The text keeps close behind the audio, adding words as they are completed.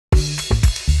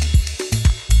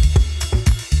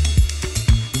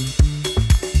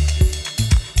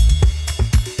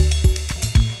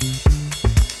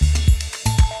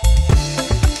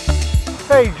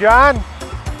John.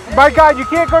 My God, you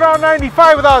can't go down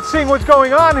 95 without seeing what's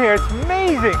going on here. It's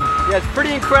amazing. Yeah, it's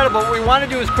pretty incredible. What we want to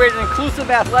do is create an inclusive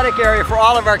athletic area for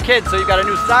all of our kids. So you've got a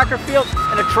new soccer field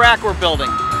and a track we're building.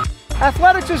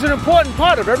 Athletics is an important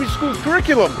part of every school's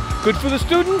curriculum. Good for the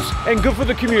students and good for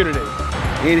the community.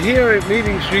 And here at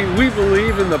Meeting Street, we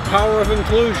believe in the power of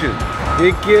inclusion.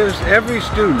 It gives every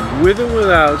student, with and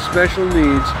without special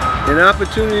needs, an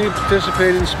opportunity to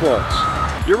participate in sports.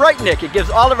 You're right, Nick. It gives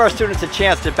all of our students a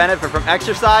chance to benefit from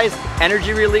exercise,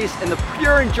 energy release, and the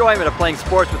pure enjoyment of playing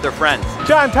sports with their friends.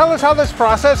 John, tell us how this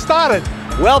process started.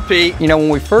 Well, Pete, you know, when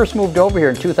we first moved over here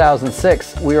in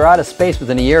 2006, we were out of space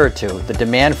within a year or two. The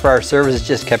demand for our services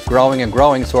just kept growing and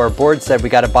growing, so our board said we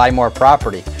got to buy more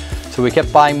property. So we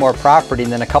kept buying more property,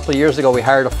 and then a couple of years ago we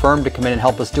hired a firm to come in and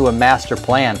help us do a master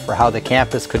plan for how the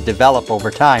campus could develop over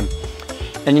time.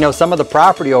 And you know, some of the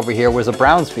property over here was a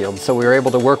Brownsfield, so we were able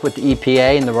to work with the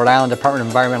EPA and the Rhode Island Department of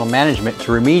Environmental Management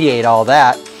to remediate all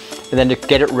that and then to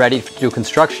get it ready to do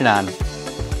construction on.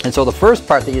 And so the first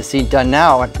part that you see done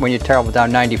now when you travel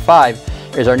down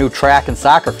 95 is our new track and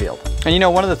soccer field. And you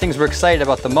know, one of the things we're excited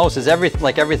about the most is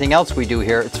like everything else we do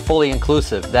here, it's fully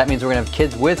inclusive. That means we're going to have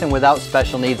kids with and without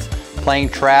special needs playing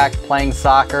track, playing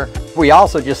soccer. We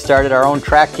also just started our own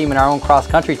track team and our own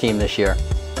cross-country team this year.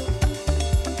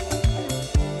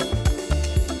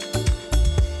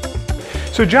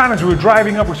 So John, as we were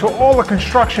driving up, we saw all the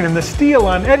construction and the steel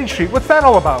on Eddy Street. What's that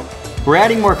all about? We're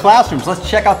adding more classrooms. Let's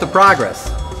check out the progress.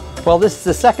 Well, this is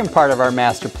the second part of our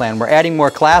master plan. We're adding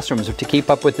more classrooms to keep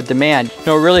up with the demand. You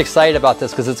know, we're really excited about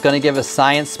this because it's going to give us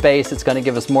science space, it's going to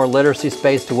give us more literacy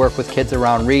space to work with kids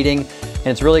around reading, and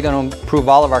it's really going to improve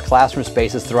all of our classroom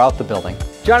spaces throughout the building.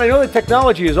 John, I know that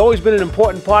technology has always been an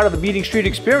important part of the Meeting Street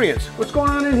experience. What's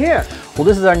going on in here? Well,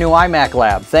 this is our new iMac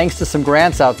lab. Thanks to some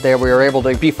grants out there, we were able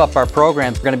to beef up our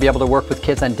programs. We're going to be able to work with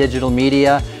kids on digital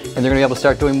media, and they're going to be able to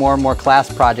start doing more and more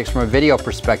class projects from a video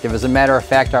perspective. As a matter of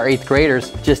fact, our 8th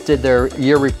graders just did their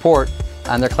year report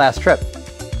on their class trip.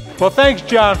 Well, thanks,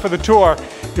 John, for the tour.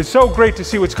 It's so great to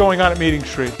see what's going on at Meeting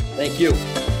Street. Thank you.